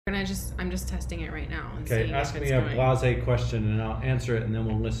I'm just testing it right now. And Okay, ask me a blase question and I'll answer it and then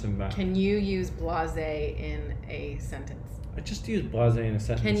we'll listen back. Can you use blase in a sentence? I just used blase in a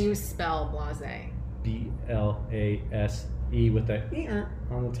sentence. Can you spell blase? B-L-A-S-E with that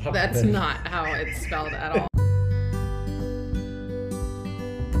on the top. That's not how it's spelled at all.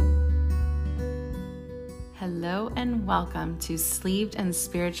 Hello and welcome to Sleeved and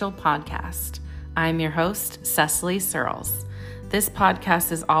Spiritual Podcast. I'm your host, Cecily Searles. This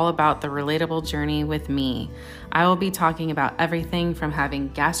podcast is all about the relatable journey with me. I will be talking about everything from having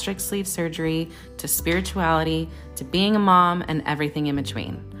gastric sleeve surgery to spirituality to being a mom and everything in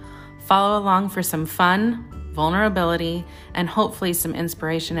between. Follow along for some fun, vulnerability, and hopefully some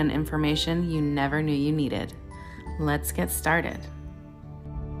inspiration and information you never knew you needed. Let's get started.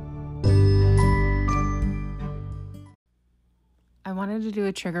 I wanted to do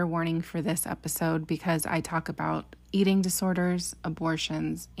a trigger warning for this episode because I talk about eating disorders,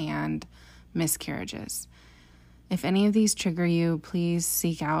 abortions, and miscarriages. If any of these trigger you, please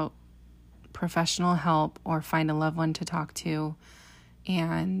seek out professional help or find a loved one to talk to.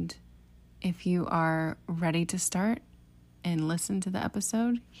 And if you are ready to start and listen to the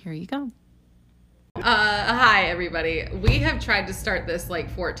episode, here you go. Hi, everybody. We have tried to start this like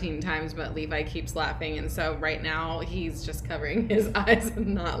 14 times, but Levi keeps laughing. And so right now he's just covering his eyes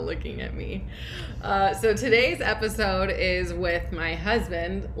and not looking at me. So today's episode is with my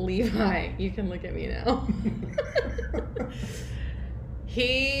husband, Levi. You can look at me now.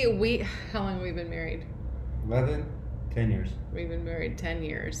 How long have we been married? 10 years. We've been married 10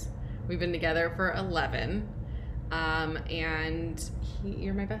 years. We've been together for 11. And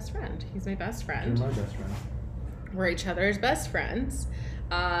you're my best friend. He's my best friend. You're my best friend. We're each other's best friends.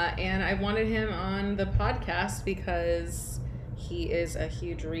 And I wanted him on the podcast because he is a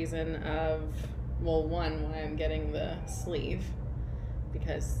huge reason of, well, one, why I'm getting the sleeve,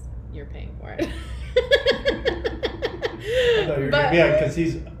 because you're paying for it. Yeah, because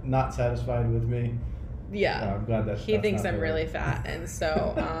he's not satisfied with me. Yeah, I'm glad he thinks I'm really fat, and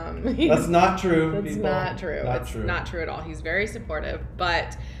so that's not true. That's people. not true. Not it's true. Not true at all. He's very supportive,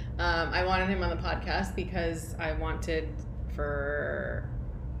 but I wanted him on the podcast because I wanted for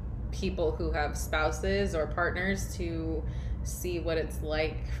people who have spouses or partners to see what it's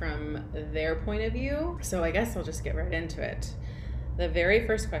like from their point of view. So I guess I'll just get right into it. The very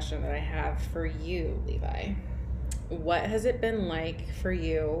first question that I have for you, Levi, what has it been like for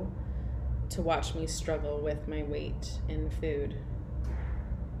you to watch me struggle with my weight in food?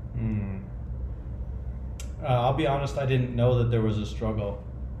 I'll be honest, I didn't know that there was a struggle.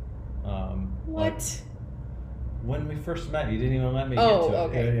 What? When we first met, you didn't even let me get to it.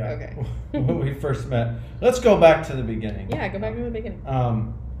 Okay, yeah. Okay. When we first met. Let's go back to the beginning. Yeah, go back to the beginning.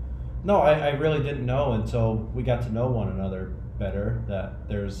 No, I really didn't know until we got to know one another better that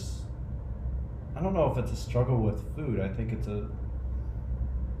there's, I don't know if it's a struggle with food. I think it's a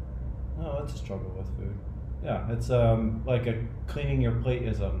struggle with food. Yeah, it's like a cleaning your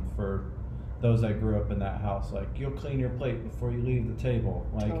plate-ism for those that grew up in that house. Like, you'll clean your plate before you leave the table.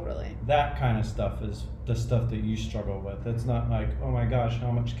 Like, totally. That kind of stuff is the stuff that you struggle with. It's not like, oh my gosh,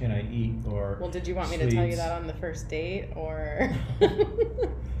 how much can I eat? Or well, did you want me to tell you that on the first date, or?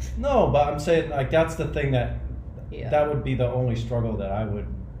 No, but I'm saying, like, that's the thing that would be the only struggle that I would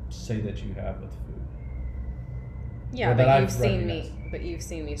say that you have with food. Yeah, but you've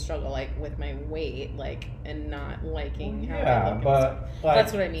seen me struggle, like, with my weight, like, and not liking how I look. But like,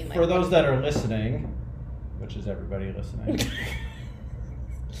 that's what I mean. Like, for those that are listening, which is everybody listening.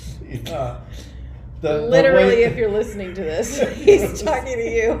 Literally, if you're listening to this, he's talking to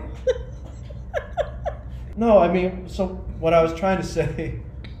you. No, I mean, so what I was trying to say,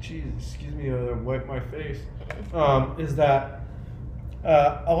 geez, excuse me, I wipe my face, is that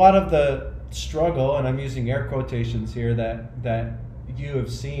a lot of the struggle, and I'm using air quotations here, that you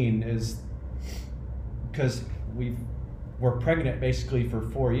have seen is because we're pregnant basically for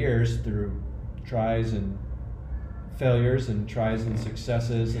 4 years through tries and failures and tries and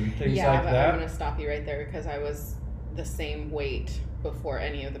successes and things like that. I'm going to stop you right there because I was the same weight before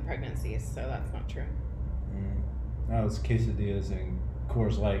any of the pregnancies, so that's not true. That was quesadillas and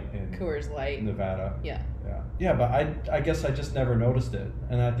Coors Light in Nevada. Yeah, but I guess I just never noticed it,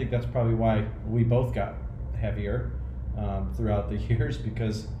 and I think that's probably why we both got heavier throughout the years,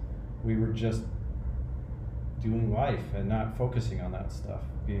 because we were just doing life and not focusing on that stuff,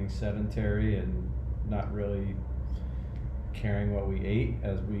 being sedentary and not really caring what we ate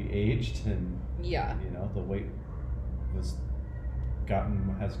as we aged, and the weight has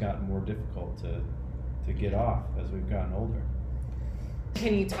gotten more difficult to get off as we've gotten older.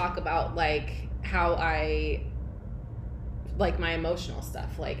 Can you talk about like how I like my emotional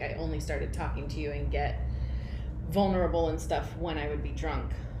stuff. Like I only started talking to you and get vulnerable and stuff when I would be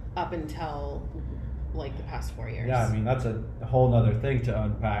drunk up until like the past 4 years. Yeah, I mean, that's a whole nother thing to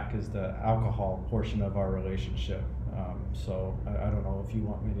unpack is the alcohol portion of our relationship. So I don't know if you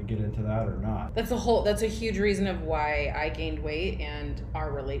want me to get into that or not. That's a huge reason of why I gained weight and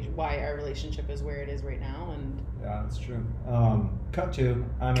why our relationship is where it is right now. And yeah, that's true. Cut to,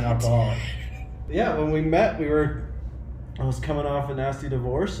 I'm an alcoholic. Yeah, when we met, I was coming off a nasty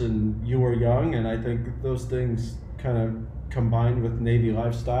divorce and you were young, and I think those things kind of combined with Navy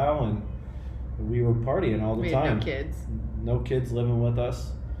lifestyle, and we were partying all the time. No kids living with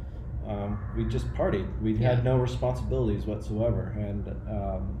us. We just partied. We had no responsibilities whatsoever, and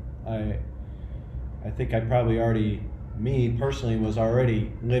I think I probably me personally was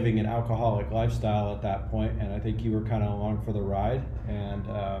already living an alcoholic lifestyle at that point, and I think you were kind of along for the ride, and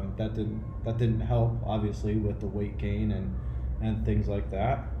that didn't help obviously with the weight gain and things like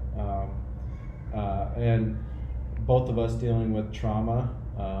that, and both of us dealing with trauma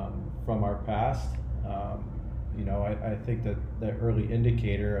from our past. I think that the early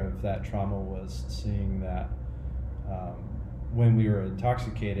indicator of that trauma was seeing that when we were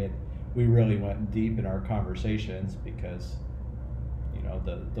intoxicated, we really went deep in our conversations because,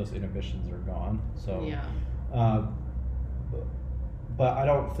 those inhibitions are gone. So, yeah. But I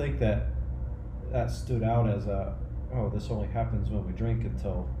don't think that stood out as this only happens when we drink,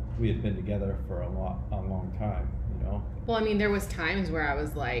 until we had been together for a long time, Well, I mean, there was times where I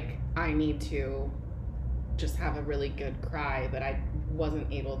was like, I need to just have a really good cry, but I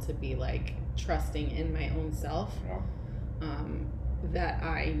wasn't able to be like trusting in my own self. Yeah. That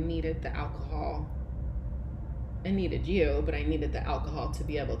I needed the alcohol. I needed you, but I needed the alcohol to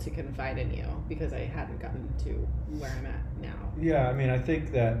be able to confide in you because I hadn't gotten to where I'm at now. Yeah, I mean, I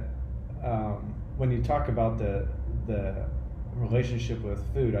think that when you talk about the relationship with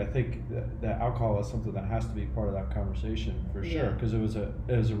food, I think that alcohol is something that has to be part of that conversation for sure, because it was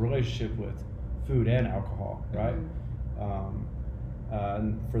a relationship with food and alcohol, right? Mm-hmm.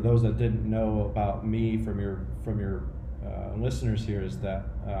 And for those that didn't know about me from your listeners here, is that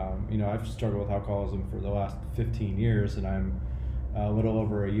I've struggled with alcoholism for the last 15 years, and I'm a little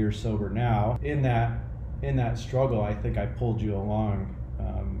over a year sober now. In that struggle, I think I pulled you along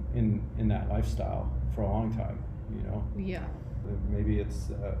in that lifestyle for a long time. Yeah. Maybe it's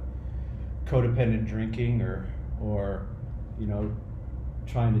codependent drinking or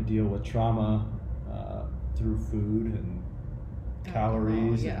trying to deal with trauma through food and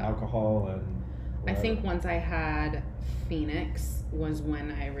calories and alcohol and whatever. I think once I had Phoenix was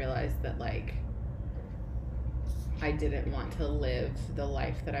when I realized that like I didn't want to live the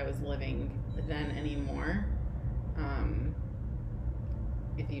life that I was living then anymore.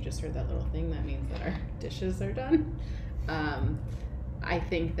 If you just heard that little thing, that means that our dishes are done. I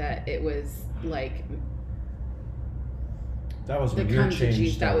think that it was like that was when your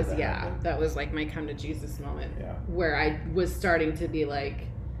change started. That was like my come to Jesus moment. Yeah. Where I was starting to be like.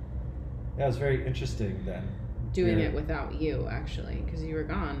 Yeah, it was very interesting then. Doing it without you, actually, because you were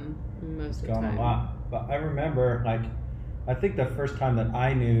gone most of the time. Gone a lot, but I remember I think the first time that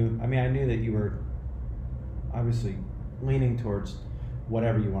I knew that you were obviously leaning towards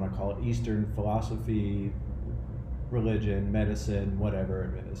whatever you want to call it, Eastern philosophy, religion, medicine,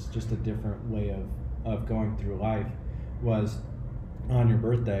 whatever it is, just a different way of going through life, was on your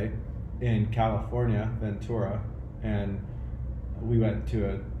birthday in California, Ventura, and we went to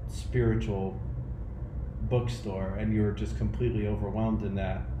a spiritual bookstore, and you were just completely overwhelmed in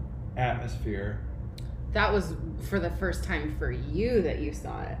that atmosphere. That was for the first time for you that you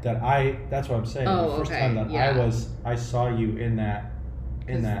saw it. That's what I'm saying. The first time that I saw you in that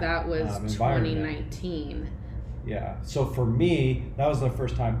that was 2019. Yeah. So for me, that was the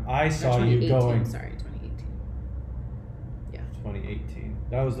first time I saw you going. Sorry, 2018. Yeah. 2018.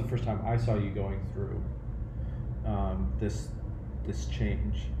 That was the first time I saw you going through this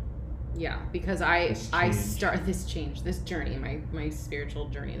change. Yeah, because this journey, my spiritual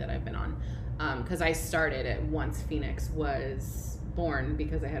journey that I've been on, because I started it once Phoenix was born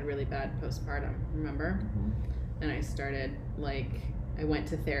because I had really bad postpartum, remember? Mm-hmm. And I went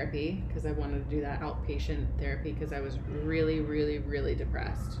to therapy because I wanted to do that outpatient therapy because I was really, really, really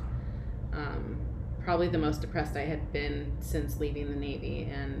depressed. Probably the most depressed I had been since leaving the Navy,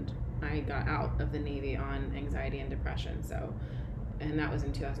 and I got out of the Navy on anxiety and depression. And that was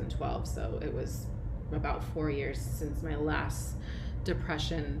in 2012, so it was about 4 years since my last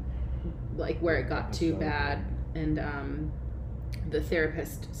depression, like where it got too bad. And the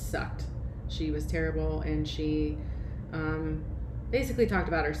therapist sucked. She was terrible, and she basically talked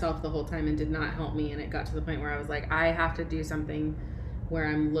about herself the whole time and did not help me. And it got to the point where I was like, I have to do something where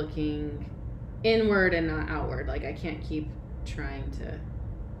I'm looking inward and not outward. Like, I can't keep trying to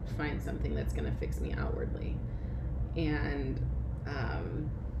find something that's going to fix me outwardly. And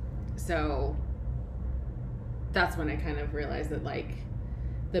so that's when I kind of realized that, like,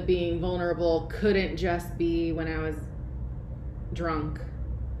 the being vulnerable couldn't just be when I was drunk.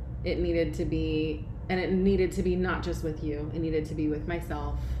 It needed to be, and it needed to be not just with you. It needed to be with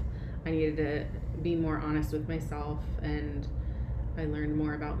myself. I needed to be more honest with myself, and I learned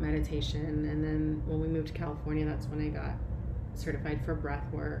more about meditation. And then when we moved to California, that's when I got certified for breath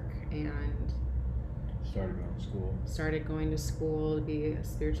work and started going to school to be a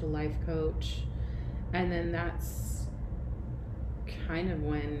spiritual life coach. And then that's kind of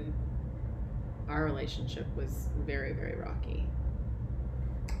when our relationship was very, very rocky.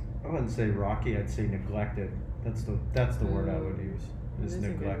 I wouldn't say rocky, I'd say neglected. That's the word I would use, is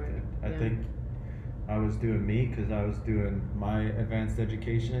neglected. I think I was doing me because I was doing my advanced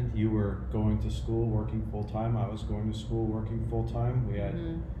education. You were going to school, working full-time. I was going to school, working full-time. We had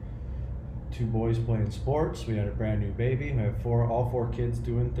 2 boys playing sports. We had a brand new baby. We had all four kids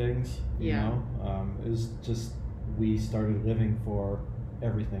doing things, you know. It was just, we started living for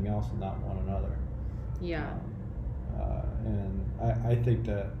everything else and not one another. And I think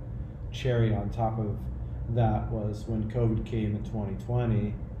that cherry on top of that was when COVID came in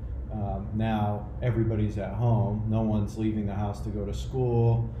 2020. Now everybody's at home. No one's leaving the house to go to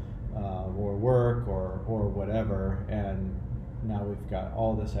school or work or whatever. And now we've got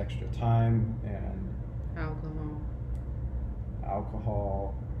all this extra time and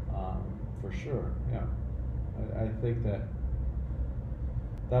alcohol, for sure. Yeah, I think that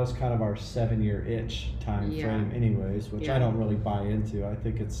was kind of our 7-year itch time frame anyways, which I don't really buy into. I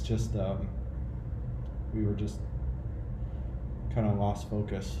think it's just we were just kind of lost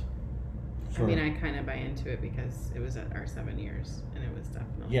focus. I mean, I kind of buy into it because it was at our 7 years, and it was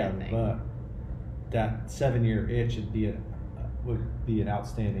definitely a thing. But that 7-year itch would be an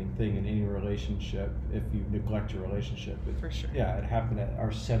outstanding thing in any relationship if you neglect your relationship. For sure. Yeah, it happened at our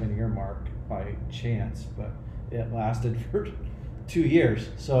 7-year mark by chance, but it lasted for 2 years.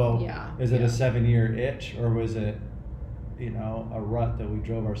 So is it a 7-year itch, or was it, a rut that we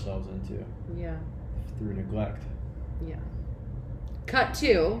drove ourselves into? Yeah. Through neglect. Yeah. Cut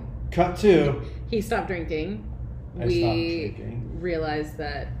two. He stopped drinking. I stopped drinking. Realized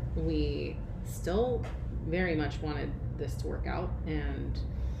that we still very much wanted this to work out, and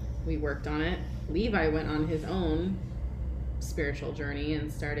we worked on it. Levi went on his own spiritual journey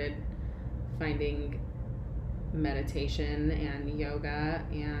and started finding meditation and yoga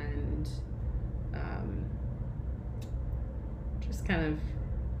and just kind of,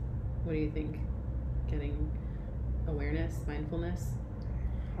 what do you think, getting awareness, mindfulness?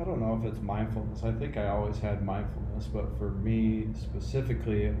 I don't know if it's mindfulness. I think I always had mindfulness, but for me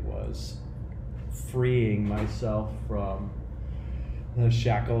specifically, it was freeing myself from the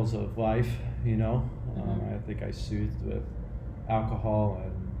shackles of life, I think I soothed with alcohol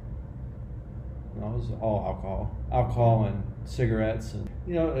and it was all alcohol and cigarettes, and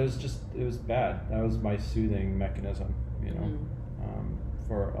it was bad. That was my soothing mechanism,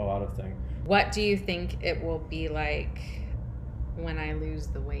 for a lot of things. What do you think it will be like when I lose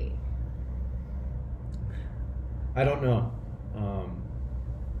the weight? I don't know.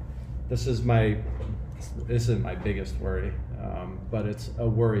 This isn't my biggest worry, but it's a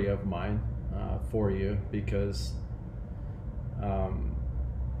worry of mine for you, because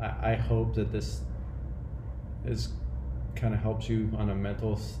I hope that this kind of helps you on a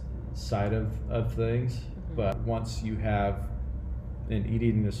mental side of things. Mm-hmm. But once you have an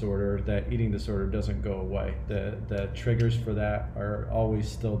eating disorder, that eating disorder doesn't go away. The triggers for that are always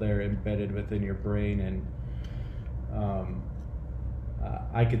still there, embedded within your brain. And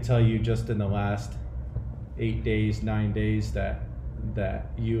I could tell you just in the last 8 days, 9 days that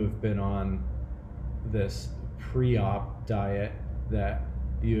you have been on this pre-op diet, that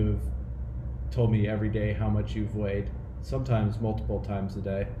you've told me every day how much you've weighed, sometimes multiple times a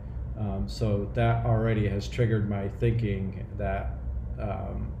day. So that already has triggered my thinking that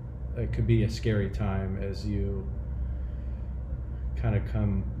it could be a scary time as you kind of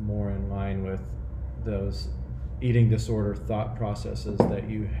come more in line with those eating disorder thought processes that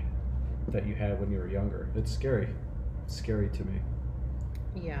you had when you were younger. It's scary. It's scary to me.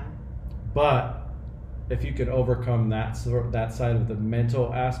 Yeah. But if you could overcome that side of the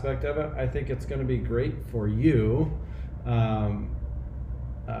mental aspect of it, I think it's going to be great for you,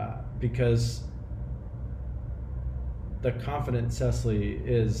 because the confident Cecily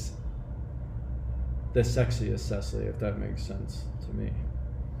is the sexiest Cecily, if that makes sense to me.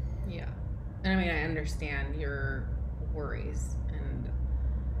 Yeah. And I mean, I understand your worries, and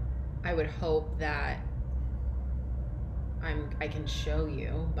I would hope that I can show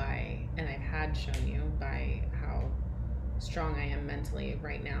you and I've had shown you by how strong I am mentally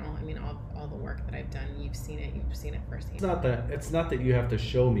right now. I mean, all the work that I've done, you've seen it firsthand. It's not that you have to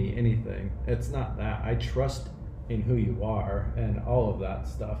show me anything. It's not that. I trust in who you are and all of that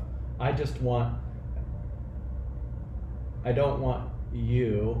stuff. I don't want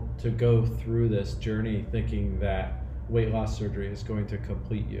you to go through this journey thinking that weight loss surgery is going to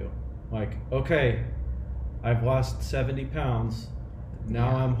complete you. Like, okay, I've lost 70 pounds.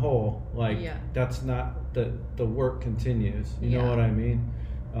 Now I'm whole. Like, that's not the work continues. You know what I mean?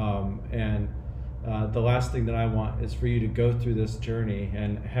 And the last thing that I want is for you to go through this journey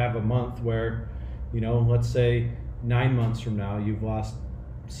and have a month where, let's say 9 months from now, you've lost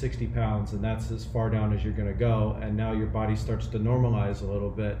 60 pounds and that's as far down as you're going to go. And now your body starts to normalize a little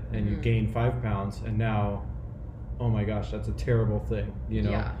bit and you gain 5 pounds. And now, oh my gosh, that's a terrible thing.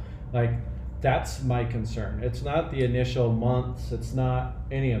 Like, that's my concern. It's not the initial months. It's not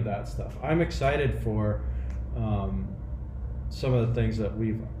any of that stuff. I'm excited for some of the things that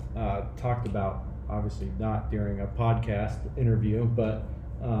we've talked about, obviously not during a podcast interview, but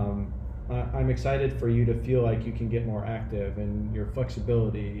I'm excited for you to feel like you can get more active and your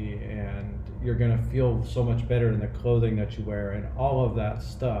flexibility, and you're going to feel so much better in the clothing that you wear and all of that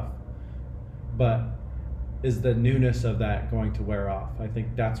stuff. But is the newness of that going to wear off? I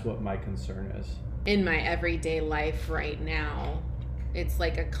think that's what my concern is. In my everyday life right now, it's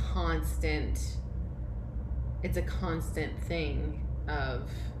like a constant thing of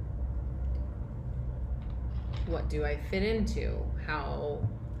what do I fit into?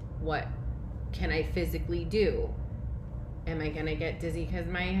 What can I physically do? Am I gonna get dizzy because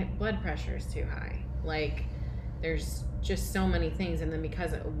my blood pressure is too high? Like, there's just so many things. And then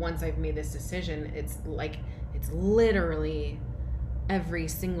because once I've made this decision, it's literally every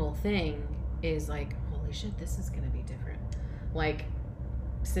single thing is like, holy shit, this is gonna be different. Like,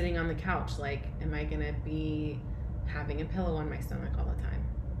 sitting on the couch, like, am I gonna be having a pillow on my stomach all the time?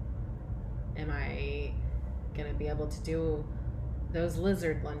 Am I gonna be able to do those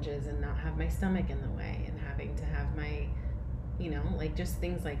lizard lunges and not have my stomach in the way, and having to have my, like, just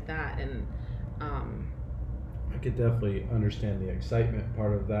things like that? And I could definitely understand the excitement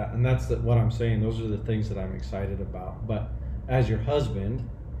part of that, and that's what I'm saying. Those are the things that I'm excited about. But as your husband,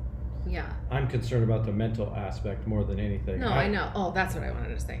 I'm concerned about the mental aspect more than anything. No, I know. Oh, that's what I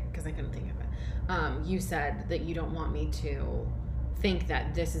wanted to say, because I couldn't think of it. You said that you don't want me to think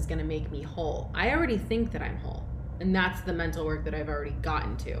that this is going to make me whole. I already think that I'm whole, and that's the mental work that I've already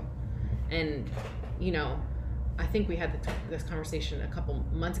gotten to. And I think we had this conversation a couple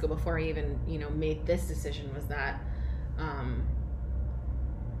months ago before I even, made this decision, was that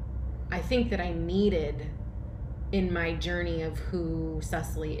I think that I needed, in my journey of who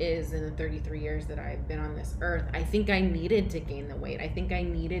Cecily is in the 33 years that I've been on this earth, I think I needed to gain the weight. I think I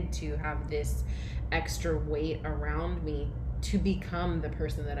needed to have this extra weight around me to become the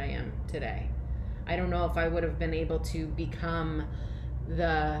person that I am today. I don't know if I would have been able to become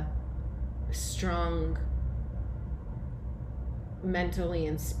the strong, mentally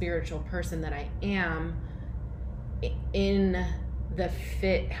and spiritual person that I am in the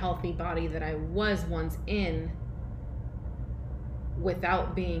fit, healthy body that I was once in,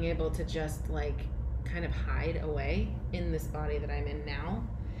 without being able to just like kind of hide away in this body that I'm in now.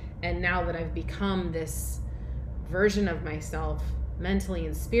 And now that I've become this version of myself mentally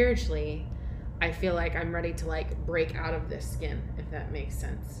and spiritually, I feel like I'm ready to like break out of this skin, if that makes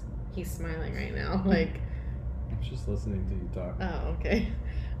sense. He's smiling right now, like. I'm just listening to you talk. Oh, okay.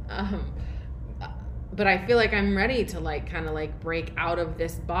 But I feel like I'm ready to like kind of like break out of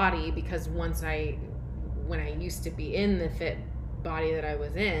this body, because when I used to be in the fit body that I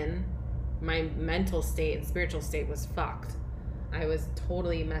was in, my mental state and spiritual state was fucked. I was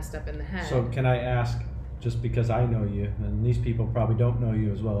totally messed up in the head. So can I ask, just because I know you, and these people probably don't know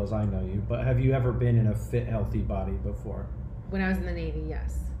you as well as I know you, but have you ever been in a fit, healthy body before? When I was in the Navy,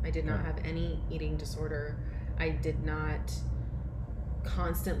 yes. I did not have any eating disorder. I did not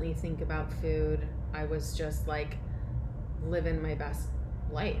constantly think about food. I was just like living my best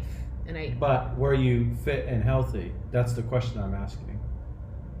life. But were you fit and healthy? That's the question I'm asking.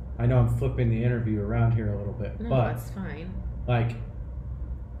 I know I'm flipping the interview around here a little bit, no, but that's fine. Like,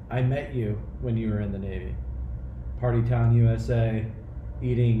 I met you when you were in the Navy. Party Town, USA,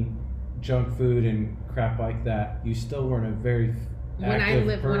 eating junk food and crap like that. You still weren't a very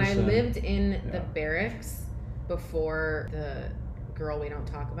active person. When I lived in the barracks before the girl we don't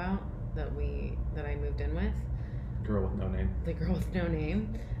talk about, that I moved in with. Girl with no name. The girl with no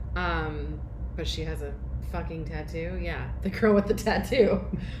name. But she has a fucking tattoo. Yeah, the girl with the tattoo.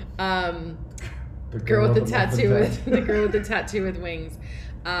 The girl with the tattoo with the girl with the tattoo with wings.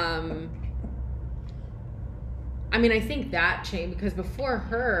 I mean, I think that changed because before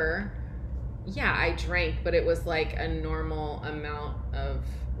her, yeah, I drank, but it was like a normal amount of,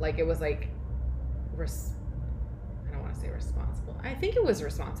 like, it was like, I don't want to say responsible. I think it was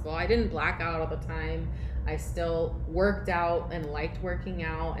responsible. I didn't black out all the time. I still worked out and liked working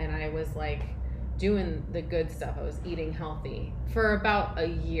out, and I was like doing the good stuff. I was eating healthy for about a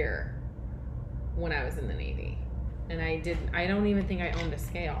year when I was in the Navy. And I don't even think I owned a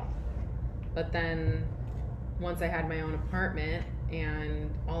scale. But then once I had my own apartment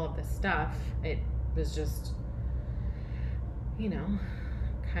and all of the stuff, it was just, you know,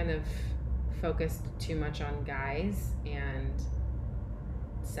 kind of focused too much on guys and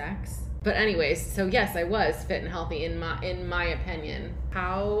sex. But anyways, so yes, I was fit and healthy in my opinion.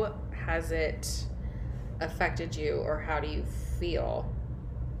 How has it affected you, or how do you feel?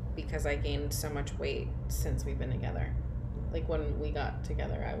 Because I gained so much weight since we've been together. Like when we got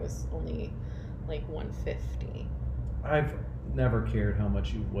together, I was only like 150. I've never cared how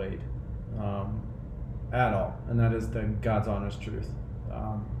much you've weighed at all, and that is the God's honest truth.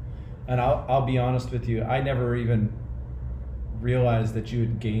 And I'll be honest with you, I never even realized that you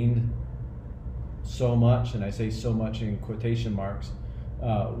had gained so much, and I say so much in quotation marks,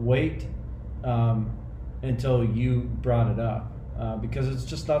 weight until you brought it up, because it's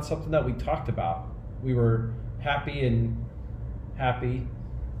just not something that we talked about. We were happy in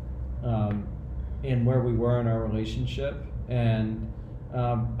where we were in our relationship, and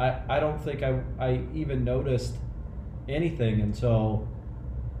I don't think I even noticed anything until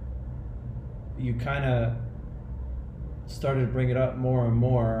you kind of started to bring it up more and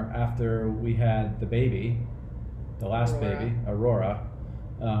more after we had the baby, the last baby, Aurora.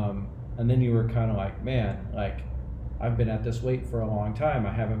 And then you were kind of like, man, like, I've been at this weight for a long time.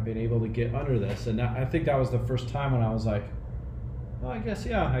 I haven't been able to get under this. And I think that was the first time when I was like, well, I guess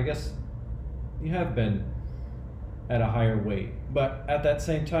you have been at a higher weight. But at that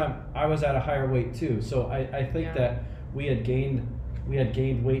same time, I was at a higher weight too. So I think that we had gained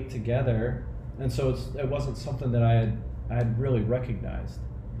weight together. And so it wasn't something that I had really recognized.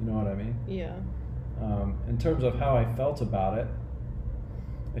 You know what I mean? Yeah. In terms of how I felt about it,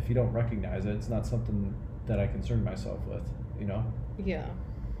 if you don't recognize it, it's not something that I concern myself with, you know? Yeah.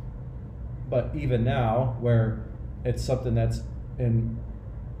 But even now, where it's something that's in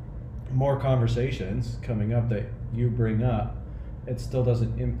more conversations coming up that you bring up, it still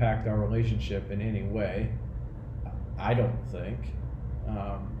doesn't impact our relationship in any way, I don't think.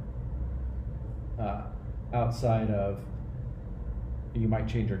 Outside of, you might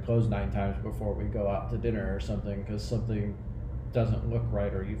change your clothes 9 times before we go out to dinner or something because something doesn't look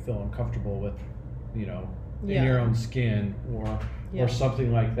right, or you feel uncomfortable with, you know, in your own skin or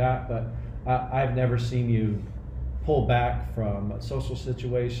something like that. But I've never seen you pull back from a social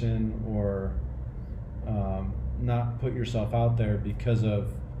situation or not put yourself out there because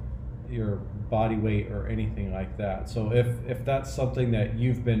of your body weight or anything like that. So if that's something that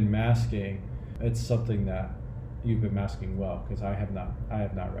you've been masking, it's something that you've been masking well, because I have not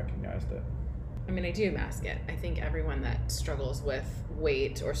recognized it. I mean, I do mask it. I think everyone that struggles with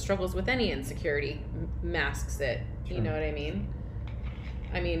weight or struggles with any insecurity masks it. Sure. You know what I mean?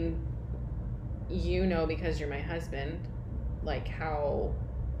 I mean, you know, because you're my husband, like how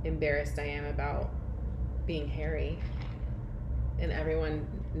embarrassed I am about being hairy. And everyone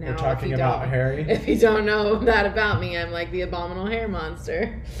now, we're talking about Harry. If you don't know that about me, I'm like the abominable hair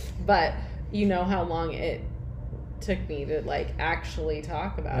monster. But you know how long it took me to like actually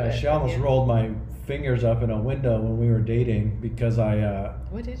talk about it. She almost rolled my fingers up in a window when we were dating because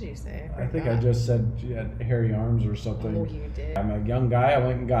what did you say? I think I just said she had hairy arms or something. Oh, you did. I'm a young guy. I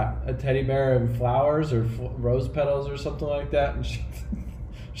went and got a teddy bear and flowers or rose petals or something like that, and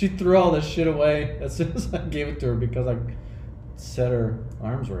she threw all this shit away as soon as I gave it to her because I said her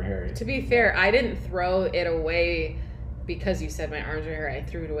arms were hairy. To be fair, I didn't throw it away because you said my arms were hairy. I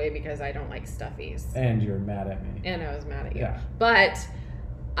threw it away because I don't like stuffies. And you're mad at me. And I was mad at you. Yeah. But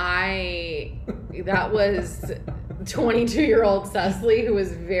that was 22-year-old Cecily, who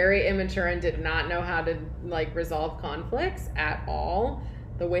was very immature and did not know how to like resolve conflicts at all.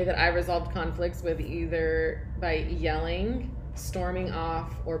 The way that I resolved conflicts with either by yelling, storming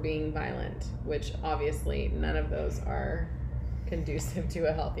off, or being violent, which obviously none of those are conducive to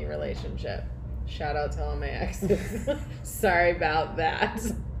a healthy relationship. Shout out to all my exes. Sorry about that.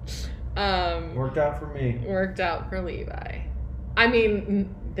 Worked out for me. Worked out for Levi. I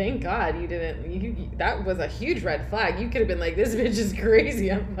mean, Thank God you didn't. That was a huge red flag. You could have been like, this bitch is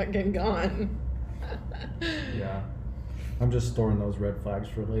crazy. I'm fucking gone. Yeah. I'm just storing those red flags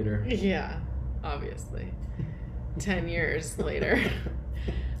for later. Yeah, obviously. 10 years later.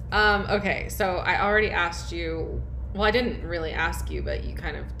 Okay, so I already asked you. Well, I didn't really ask you, but you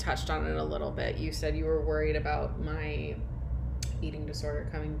kind of touched on it a little bit. You said you were worried about my eating disorder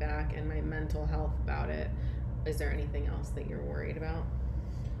coming back and my mental health about it. Is there anything else that you're worried about?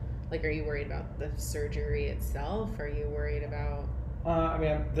 Like, are you worried about the surgery itself? Are you worried about... I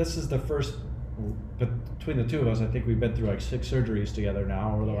mean, this is the first, between the two of us, I think we've been through like 6 surgeries together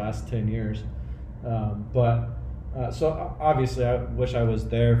now over the last 10 years. So obviously I wish I was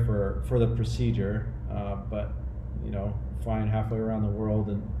there for the procedure, but, you know, flying halfway around the world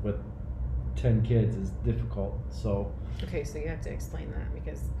and with 10 kids is difficult, so... Okay, so you have to explain that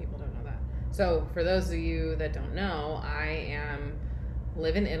because people don't know that. So for those of you that don't know, I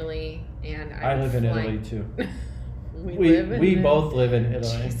live in Italy, and I live in Italy too. we both live in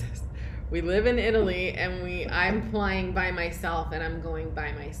Italy. Jesus. We live in Italy, and I'm flying by myself, and I'm going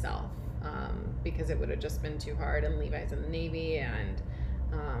by myself because it would have just been too hard. And Levi's in the Navy, and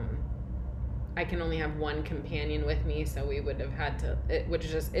I can only have one companion with me, so we would have had to.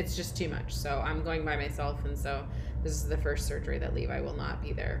 It's just too much. So I'm going by myself, and so this is the first surgery that Levi will not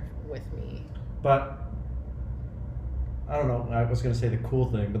be there with me. But I don't know, I was going to say the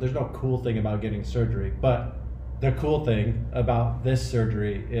cool thing, but there's no cool thing about getting surgery. But the cool thing about this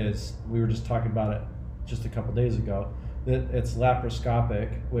surgery is, we were just talking about it just a couple days ago, that it's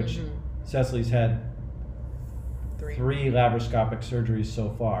laparoscopic, which Cecily's had three laparoscopic surgeries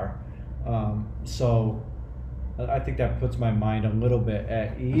so far. So I think that puts my mind a little bit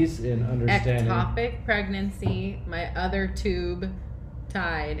at ease in understanding. Ectopic pregnancy, my other tube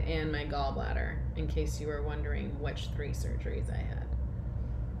tied, and my gallbladder, in case you were wondering which 3 surgeries I had.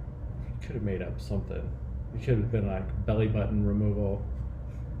 You could have made up something. It could have been like belly button removal.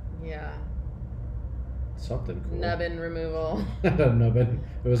 Yeah. Something cool. Nubbin removal. Nubbin.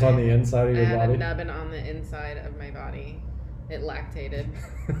 It was on the inside of your body? I had a nubbin on the inside of my body. It lactated.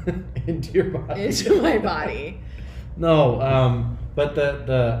 Into your body? Into my body. No, but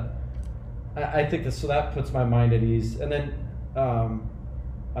I think so that puts my mind at ease. And then,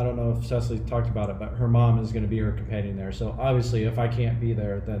 I don't know if Cecily talked about it, but her mom is going to be her companion there. So obviously, if I can't be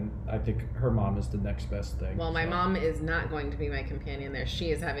there, then I think her mom is the next best thing. Well, my mom is not going to be my companion there.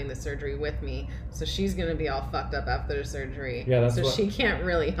 She is having the surgery with me, so she's going to be all fucked up after the surgery. Yeah, she can't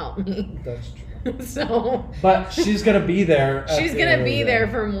really help me. That's true. So, but she's going to be there. She's going to be there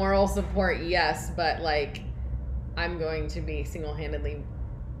for moral support, yes, but like, I'm going to be single-handedly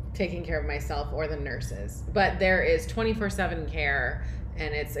taking care of myself or the nurses. But there is 24/7 care.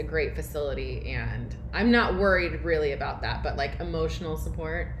 And it's a great facility, and I'm not worried really about that, but like emotional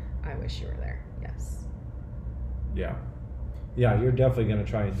support, I wish you were there. Yes. Yeah, you're definitely going to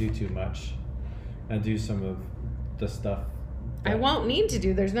try and do too much and do some of the stuff I won't need to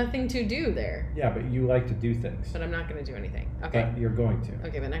do. There's nothing to do there. Yeah, but you like to do things. But I'm not going to do anything. Okay. But you're going to.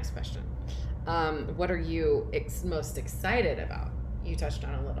 Okay, the next question. What are you most excited about? You touched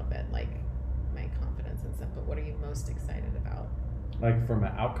on a little bit, like my confidence and stuff, but what are you most excited about? Like from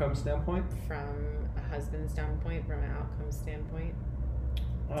an outcome standpoint? From a husband standpoint, from an outcome standpoint?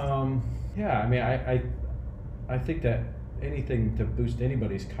 Yeah, I mean, I think that anything to boost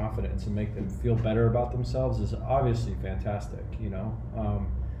anybody's confidence and make them feel better about themselves is obviously fantastic, you know.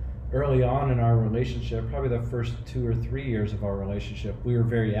 Early on in our relationship, probably the first 2 or 3 years of our relationship, we were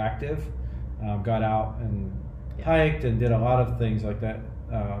very active, got out and hiked and did a lot of things like that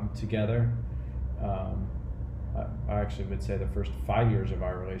together. I actually would say the first 5 years of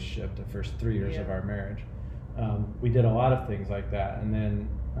our relationship, the first 3 years of our marriage, we did a lot of things like that. And then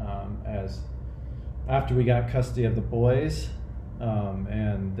after we got custody of the boys,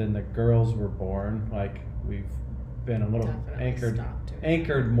 and then the girls were born, like we've been a little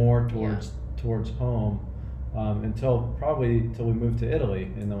anchored more towards home until we moved to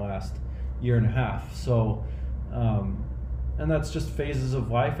Italy in the last year and a half. So, and that's just phases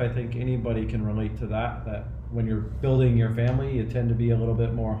of life. I think anybody can relate to that when you're building your family, you tend to be a little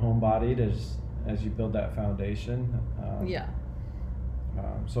bit more homebodied as you build that foundation.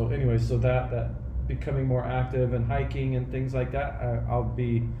 So anyway, so that becoming more active and hiking and things like that, I'll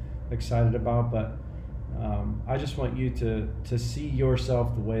be excited about. But I just want you to see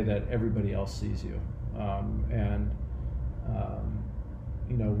yourself the way that everybody else sees you.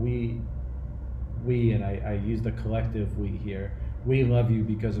 You know, we and I use the collective we here. We love you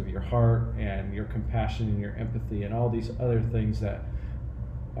because of your heart and your compassion and your empathy and all these other things that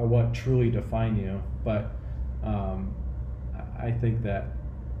are what truly define you. But I think that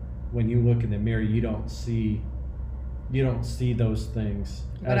when you look in the mirror, you don't see those things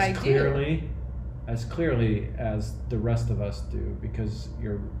but as clearly as the rest of us do, because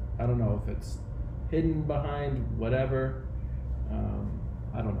I don't know if it's hidden behind whatever.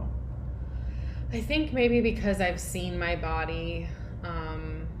 I don't know. I think maybe because I've seen my body,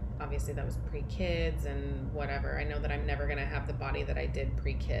 obviously that was pre-kids and whatever. I know that I'm never going to have the body that I did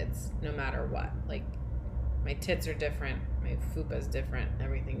pre-kids, no matter what. Like, my tits are different, my fupa's different,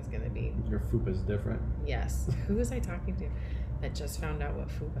 everything's going to be... Your fupa's different? Yes. Who was I talking to that just found out what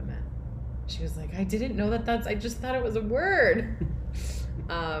fupa meant? She was like, I didn't know I just thought it was a word.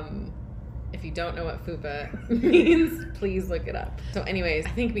 If you don't know what fupa means, please look it up. So anyways, I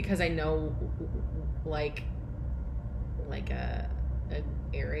think because I know like a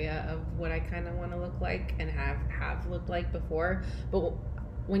area of what I kind of want to look like and have looked like before. But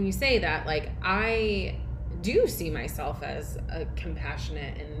when you say that, like, I do see myself as a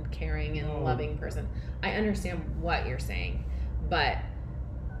compassionate and caring and loving person. I understand what you're saying, but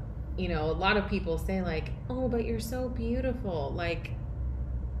you know, a lot of people say like, oh, but you're so beautiful. Like,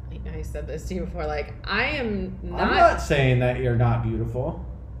 I said this to you before, like, I'm not saying that you're not beautiful.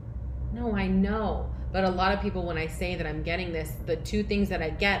 No, I know. But a lot of people, when I say that I'm getting this, the two things that I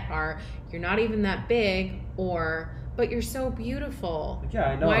get are, you're not even that big, or, but you're so beautiful. Yeah,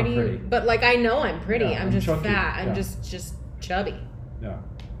 I know. I'm pretty. But like, I know I'm pretty. Yeah, I'm just chunky. Fat. I'm just chubby. Yeah.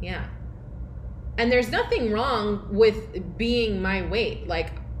 Yeah. And there's nothing wrong with being my weight.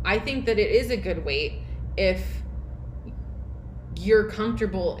 Like, I think that it is a good weight if you're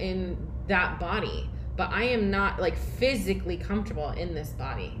comfortable in that body. But I am not, like, physically comfortable in this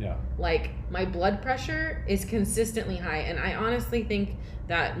body. Yeah. Like, my blood pressure is consistently high. And I honestly think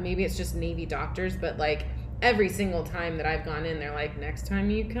that maybe it's just Navy doctors, but, like, every single time that I've gone in, they're like, next time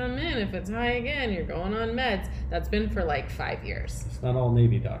you come in, if it's high again, you're going on meds. That's been for, like, 5 years. It's not all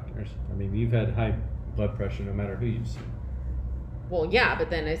Navy doctors. I mean, you've had high blood pressure no matter who you've seen. Well, yeah, but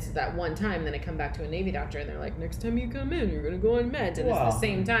then it's that one time, then I come back to a Navy doctor, and they're like, next time you come in, you're going to go on meds. And It's the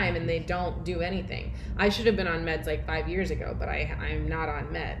same time, and they don't do anything. I should have been on meds like 5 years ago, but I'm not on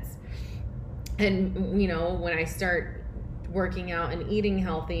meds. And, you know, when I start working out and eating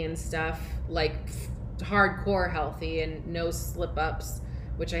healthy and stuff, like hardcore healthy and no slip-ups,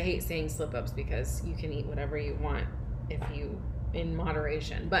 which I hate saying slip-ups because you can eat whatever you want in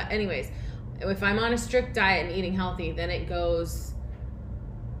moderation. But anyways, if I'm on a strict diet and eating healthy, then it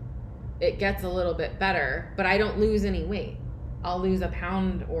gets a little bit better, but I don't lose any weight. I'll lose a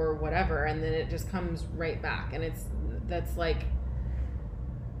pound or whatever, and then it just comes right back. And that's like,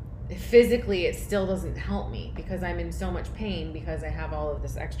 physically it still doesn't help me because I'm in so much pain because I have all of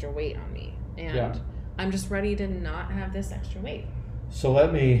this extra weight on me. And I'm just ready to not have this extra weight. So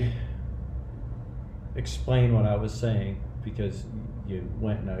let me explain what I was saying, because you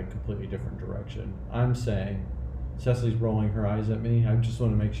went in a completely different direction. I'm saying, Cecily's rolling her eyes at me. I just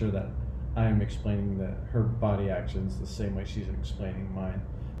want to make sure that I'm explaining her body actions the same way she's explaining mine.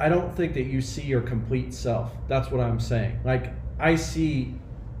 I don't think that you see your complete self. That's what I'm saying. Like, I see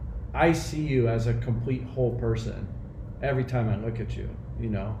you as a complete whole person every time I look at you, you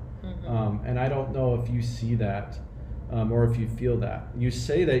know? Mm-hmm. And I don't know if you see that or if you feel that. You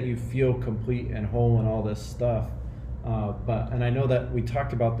say that you feel complete and whole and all this stuff, and I know that we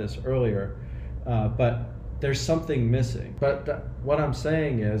talked about this earlier, but there's something missing. But what I'm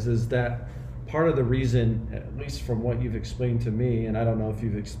saying is that part of the reason, at least from what you've explained to me, and I don't know if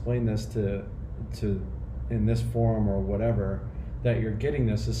you've explained this to in this forum or whatever, that you're getting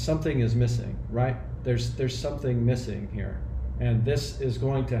this, is something is missing, right? There's something missing here. And this is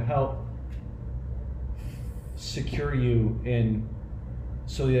going to help secure you in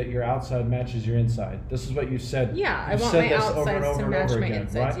so that your outside matches your inside. This is what you said. Yeah, I want my outsides to match my again,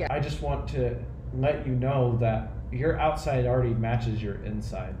 insides. Right? Yeah. I just want to let you know that your outside already matches your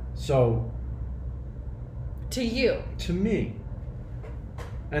inside. So to you. To me.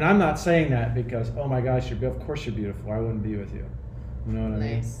 And I'm not saying that because, oh my gosh, of course you're beautiful. I wouldn't be with you. You know what I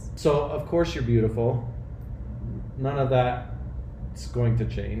mean? Nice. So of course you're beautiful. None of that is going to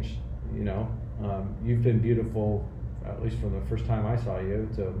change. You know, you've been beautiful, at least from the first time I saw you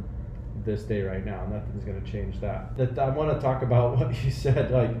to this day right now. Nothing's going to change that. I want to talk about what you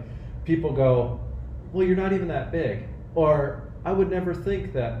said. Like, people go, well, you're not even that big. Or, I would never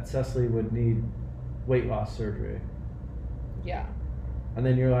think that Cecily would need weight loss surgery. Yeah. And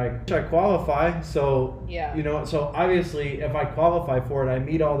then you're like, I qualify, so, you know, so obviously if I qualify for it, I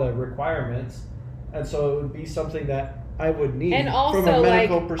meet all the requirements. And so it would be something that I would need and also, from a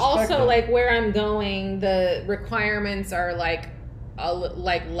medical perspective. Also, like, where I'm going, the requirements are like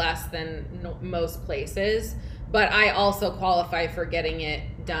like less than most places, but I also qualify for getting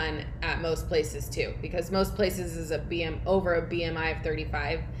it done at most places too, because most places is over a BMI of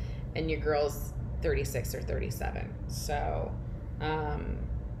 35 and your girl's 36 or 37. So I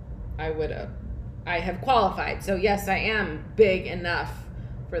have qualified. So yes, I am big enough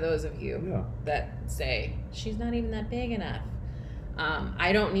for those of you that say she's not even that big enough.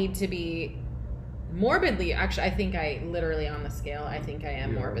 I don't need to be morbidly, actually, I think I literally on the scale, I think I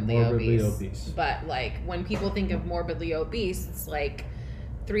am morbidly obese. But like when people think of morbidly obese, it's like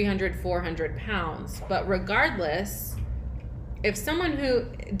 300, 400 pounds. But regardless, if someone who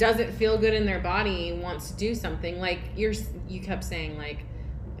doesn't feel good in their body wants to do something, like you kept saying, like,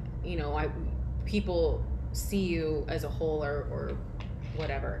 you know, people see you as a whole or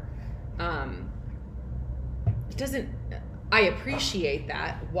whatever. It doesn't, I appreciate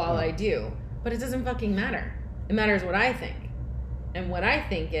that while I do, but it doesn't fucking matter. It matters what I think. And what I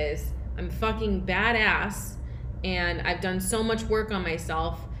think is I'm fucking badass and I've done so much work on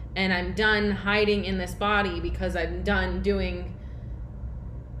myself and I'm done hiding in this body because I'm not done doing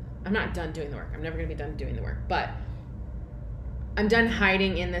the work. I'm never going to be done doing the work, but I'm done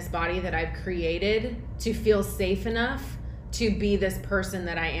hiding in this body that I've created to feel safe enough to be this person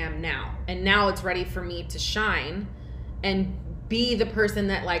that I am now. And now it's ready for me to shine and be the person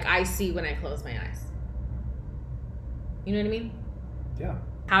that like I see when I close my eyes. You know what I mean? Yeah.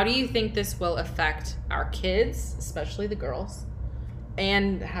 How do you think this will affect our kids, especially the girls?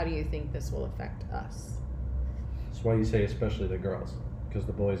 And how do you think this will affect us? That's why you say especially the girls, because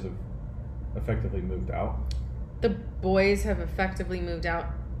the boys have effectively moved out. The boys have effectively moved out,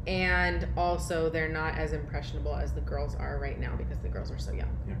 and also they're not as impressionable as the girls are right now because the girls are so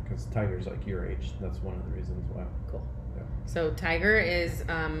young. Yeah, because Tiger's like your age. That's one of the reasons why. Cool. Yeah. So Tiger is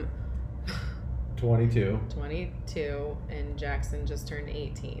 22, and Jackson just turned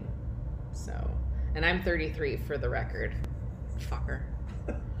 18. So, and I'm 33 for the record. Fucker.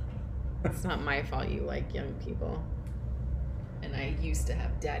 It's not my fault you like young people. And I used to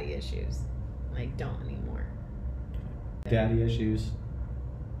have daddy issues. I don't anymore. Daddy issues?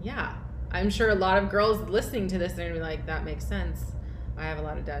 Yeah. I'm sure a lot of girls listening to this are going to be like, that makes sense. I have a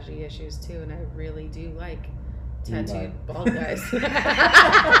lot of daddy issues too, and I really do like tattooed bald guys.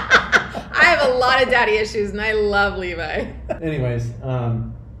 I have a lot of daddy issues, and I love Levi. Anyways,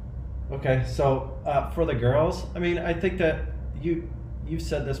 okay, so for the girls, I mean, I think that you've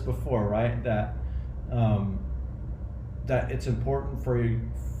said this before, right? That that it's important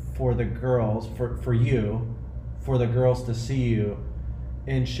for the girls, for the girls to see you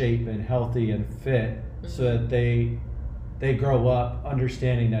in shape and healthy and fit, so that they grow up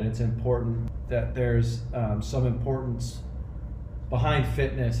understanding that it's important, that there's some importance behind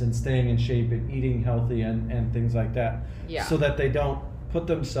fitness and staying in shape and eating healthy and things like that. Yeah. So that they don't put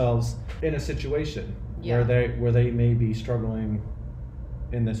themselves in a situation where they may be struggling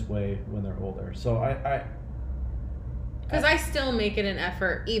in this way when they're older. So because I still make it an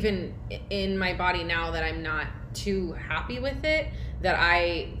effort, even in my body now that I'm not too happy with it, that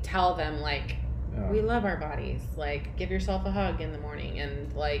I tell them, like, we love our bodies. Like, give yourself a hug in the morning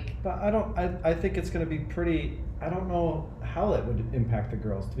and, like... But I think it's going to be pretty... I don't know how that would impact the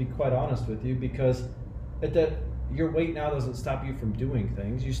girls, to be quite honest with you, because your weight now doesn't stop you from doing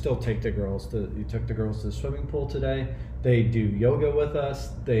things. You still take the girls to the swimming pool today. They do yoga with us.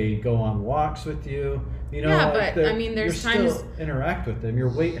 They go on walks with you. You know, yeah, but I mean, there's times still interact with them. Your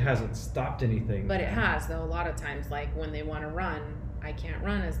weight hasn't stopped anything. But it has, though. A lot of times, like when they want to run, I can't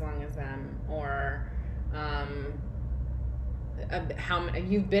run as long as them. Or how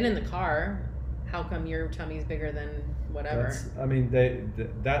you've been in the car. How come your tummy's bigger than whatever?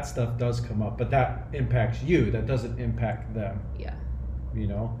 That stuff does come up, but that impacts you. That doesn't impact them. Yeah. You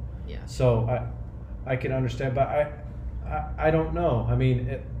know? Yeah. So I can understand, but I don't know. I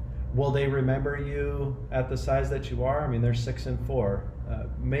mean, will they remember you at the size that you are? I mean, they're 6 and 4.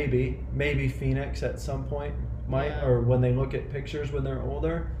 Maybe Phoenix at some point might, or when they look at pictures when they're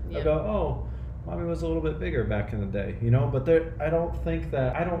older, they'll go, oh, Mommy was a little bit bigger back in the day, you know. But I don't think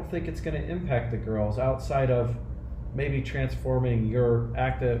it's going to impact the girls outside of maybe transforming your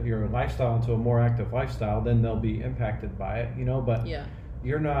lifestyle into a more active lifestyle. Then they'll be impacted by it, you know. But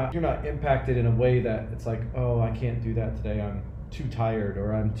you're not impacted in a way that it's like, oh, I can't do that today. I'm too tired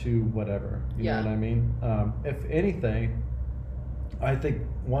or I'm too whatever. You know what I mean? If anything, I think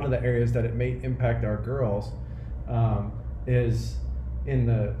one of the areas that it may impact our girls is in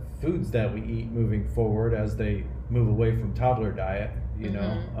the foods that we eat moving forward as they move away from toddler diet, you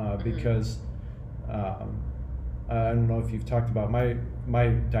know, because I don't know if you've talked about my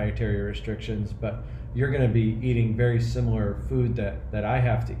dietary restrictions, but you're going to be eating very similar food that I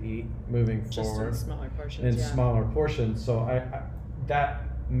have to eat moving forward. In smaller portions. Smaller portions. So I that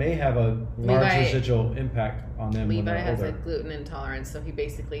may have a large residual impact on them. Levi has a gluten intolerance, so he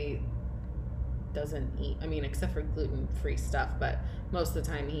basically doesn't eat. I mean, except for gluten-free stuff, but most of the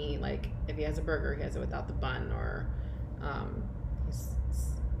time he, like, if he has a burger, he has it without the bun, or he's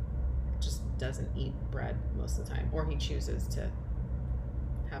just doesn't eat bread most of the time, or he chooses to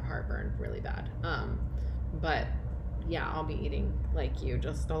have heartburn really bad. But yeah, I'll be eating like you,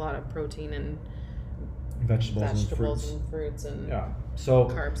 just a lot of protein and vegetables and fruits and so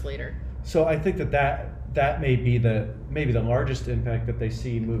carbs later. So I think that may be maybe the largest impact that they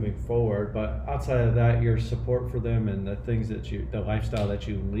see moving forward. But outside of that, your support for them and the things the lifestyle that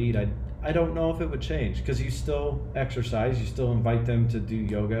you lead, I don't know if it would change, because you still exercise, you still invite them to do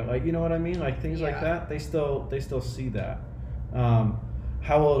yoga, like, you know what I mean, like things like that. They still see that.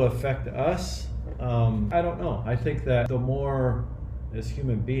 How will it affect us? I don't know. I think that the more, as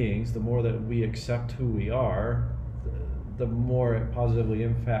human beings, the more that we accept who we are, the more it positively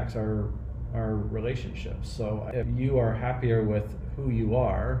impacts our relationships. So if you are happier with who you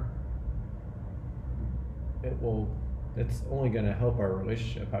are, it's only going to help our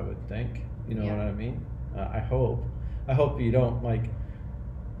relationship, I would think. You know what I mean? I hope you don't like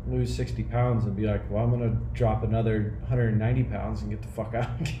lose 60 pounds and be like, well, I'm going to drop another 190 pounds and get the fuck out,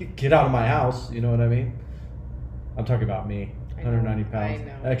 get out of my house. You know what I mean? I'm talking about me. 190 pounds,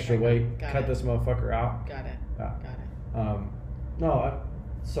 extra weight, cut this motherfucker out. Got it.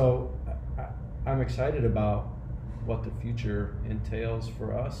 So I'm excited about what the future entails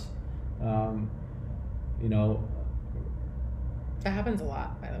for us. That happens a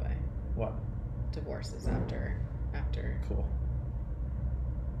lot, by the way. What? Divorces after. Cool.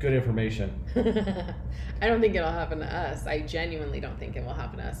 Good information. I don't think it'll happen to us. I genuinely don't think it will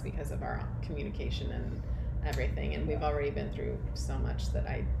happen to us because of our communication and everything. And we've already been through so much that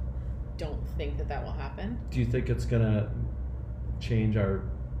I don't think that will happen. Do you think it's going to change our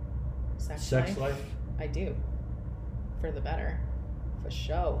sex life? I do. For the better. For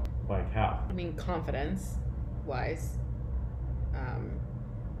sure. Like how? I mean, confidence-wise.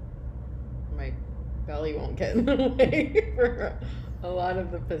 My belly won't get in the way for a lot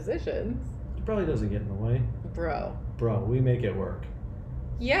of the positions. It probably doesn't get in the way. Bro, we make it work.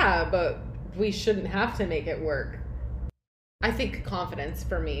 Yeah, but we shouldn't have to make it work. I think confidence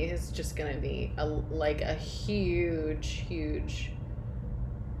for me is just going to be a huge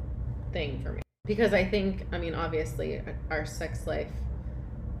thing for me. Because I think, I mean, obviously our sex life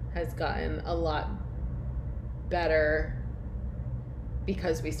has gotten a lot better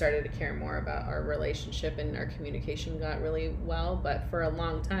because we started to care more about our relationship and our communication got really well. But for a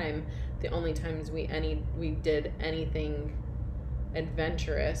long time, the only times we did anything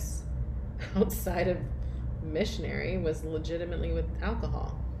adventurous outside of missionary was legitimately with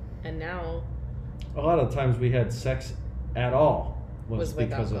alcohol. And now a lot of times we had sex at all was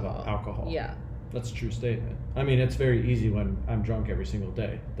because of alcohol. Yeah. That's a true statement. I mean, it's very easy when I'm drunk every single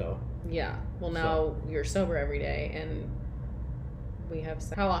day, though. Yeah. Well, now you're sober every day, and we have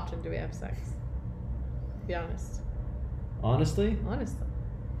sex. How often do we have sex? Be honest. Honestly?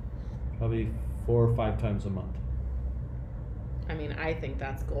 Probably 4 or 5 times a month. I mean, I think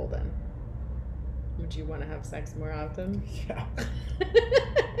that's golden. Would you want to have sex more often? Yeah.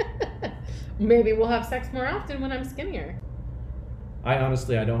 Maybe we'll have sex more often when I'm skinnier. I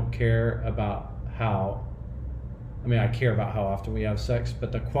don't care about I care about how often we have sex,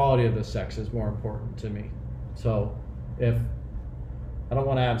 but the quality of the sex is more important to me. So if I don't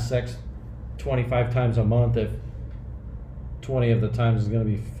want to have sex 25 times a month, if 20 of the times is going to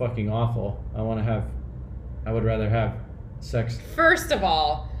be fucking awful, I would rather have sex. First of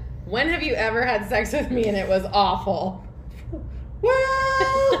all, when have you ever had sex with me and it was awful?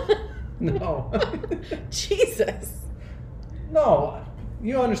 Well, no. Jesus. No,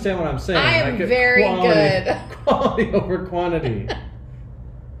 you understand what I'm saying. I am very good. Quality over quantity.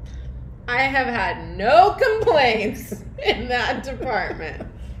 I have had no complaints in that department.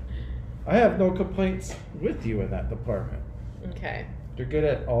 I have no complaints with you in that department. Okay. You're good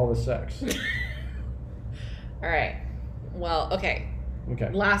at all the sex. All right. Well, okay.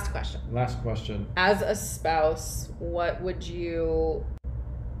 Last question. As a spouse, what would you,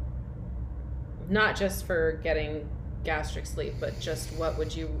 not just for getting gastric sleep, but just what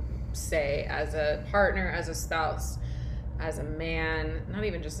would you say as a partner, as a spouse, as a man, not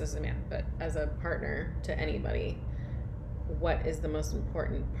even just as a man, but as a partner to anybody, what is the most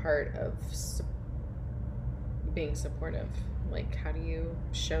important part of being supportive? Like, how do you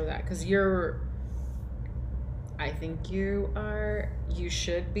show that? Because I think you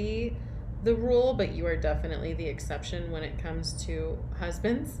should be the rule, but you are definitely the exception when it comes to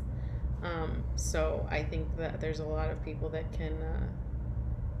husbands. So I think that there's a lot of people that can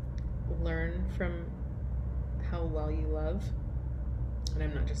learn from how well you love. And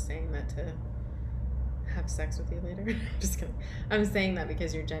I'm not just saying that to have sex with you later. Just kidding. I'm saying that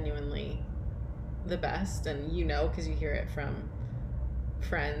because you're genuinely the best, and because you hear it from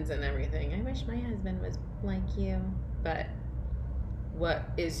friends and everything. I wish my husband was like you. But what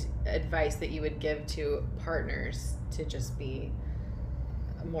is advice that you would give to partners to just be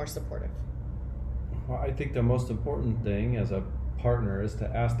more supportive? Well, I think the most important thing as a partner is to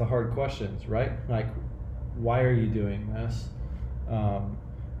ask the hard questions, right? Like, why are you doing this?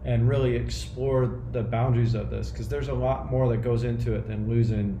 And really explore the boundaries of this, because there's a lot more that goes into it than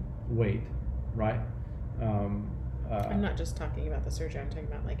losing weight, right? I'm not just talking about the surgery. I'm talking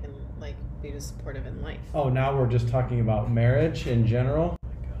about be supportive in life. Oh, now we're just talking about marriage in general? Oh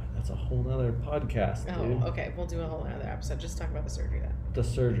my God, that's a whole nother podcast, dude. Oh, okay. We'll do a whole other episode. Just talk about the surgery then. The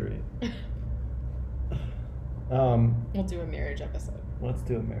surgery. We'll do a marriage episode. Let's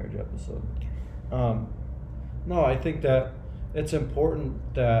do a marriage episode. No, I think that it's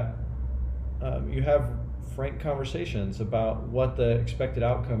important that you have frank conversations about what the expected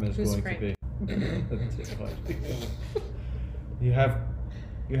outcome is going to be. You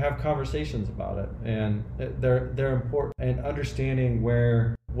have conversations about it, and they're important, and understanding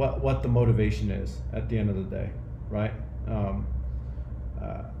what the motivation is at the end of the day, right?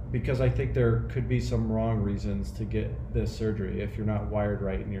 Because I think there could be some wrong reasons to get this surgery if you're not wired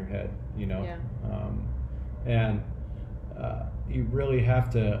right in your head, Yeah. And you really have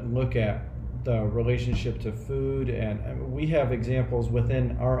to look at the relationship to food, and we have examples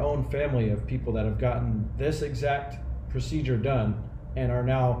within our own family of people that have gotten this exact procedure done and are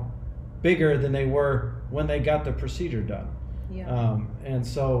now bigger than they were when they got the procedure done. Yeah. And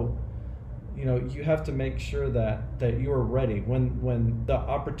so, you have to make sure that you're ready when the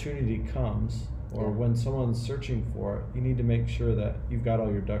opportunity comes, or when someone's searching for it. You need to make sure that you've got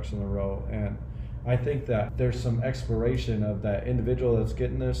all your ducks in a row. And I think that there's some exploration of that individual that's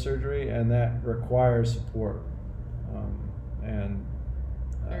getting their surgery, and that requires support.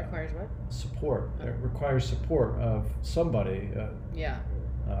 It requires what? Support. It requires support of somebody.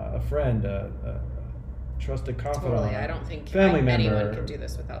 A friend, a trusted confidant. Totally. I don't think family member, anyone can do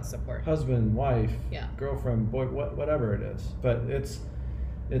this without support. Husband, wife, girlfriend, boy, whatever it is. But it's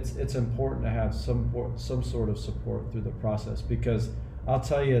important to have some sort of support through the process, because I'll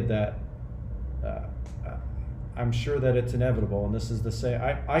tell you that I'm sure that it's inevitable, and this is the same.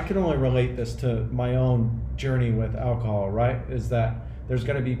 I can only relate this to my own journey with alcohol, right? Is that there's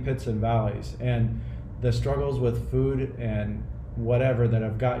going to be pits and valleys, and the struggles with food and whatever that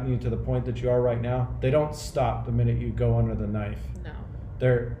have gotten you to the point that you are right now, they don't stop the minute you go under the knife. No.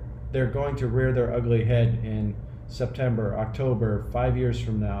 They're going to rear their ugly head in September, October, 5 years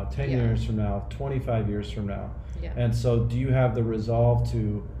from now, 10 years from now, 25 years from now. Yeah. And so do you have the resolve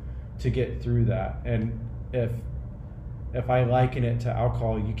to get through that? And if I liken it to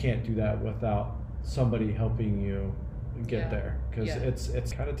alcohol, you can't do that without somebody helping you get there, because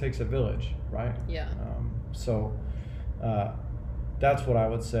it's kind of takes a village, right? Yeah. So that's what I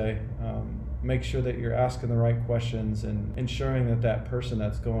would say. Make sure that you're asking the right questions and ensuring that person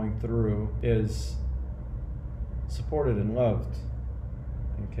that's going through is supported and loved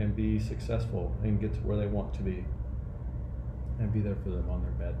and can be successful and get to where they want to be, and be there for them on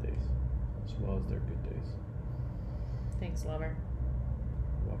their bad days as well as their good days. Thanks, lover.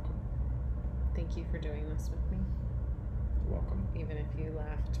 You're welcome. Thank you for doing this with me. You're welcome. Even if you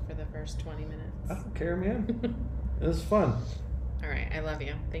laughed for the first 20 minutes. I don't care, man. It was fun. All right. I love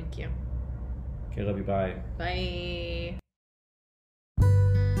you. Thank you. Okay, love you. Bye. Bye.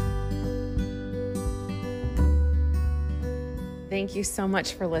 Thank you so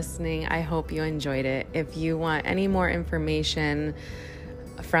much for listening. I hope you enjoyed it. If you want any more information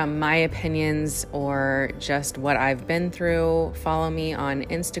from my opinions or just what I've been through, follow me on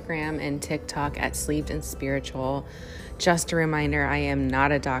Instagram and TikTok at Sleeved and Spiritual. Just a reminder, I am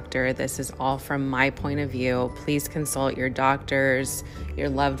not a doctor. This is all from my point of view. Please consult your doctors, your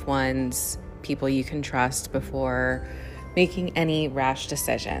loved ones, people you can trust before making any rash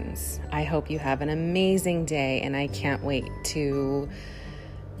decisions. I hope you have an amazing day, and I can't wait to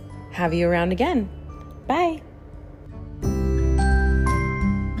have you around again. Bye.